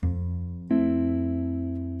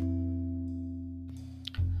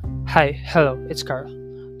Hi, hello, it's Carl.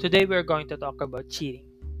 Today we're going to talk about cheating.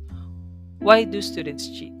 Why do students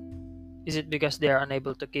cheat? Is it because they are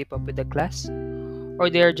unable to keep up with the class? Or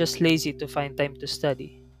they are just lazy to find time to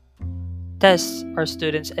study? Tests are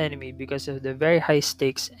students' enemy because of the very high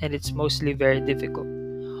stakes and it's mostly very difficult,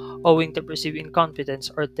 owing to perceived incompetence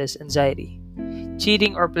or test anxiety.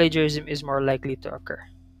 Cheating or plagiarism is more likely to occur.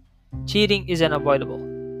 Cheating is unavoidable,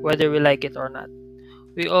 whether we like it or not.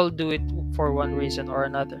 We all do it for one reason or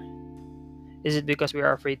another. Is it because we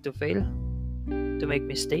are afraid to fail? To make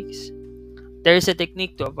mistakes? There is a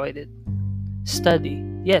technique to avoid it. Study.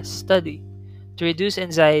 Yes, study. To reduce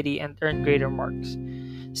anxiety and earn greater marks.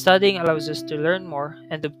 Studying allows us to learn more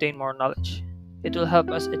and obtain more knowledge. It will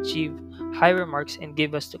help us achieve higher marks and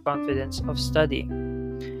give us the confidence of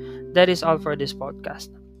studying. That is all for this podcast.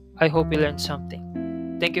 I hope you learned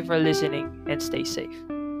something. Thank you for listening and stay safe.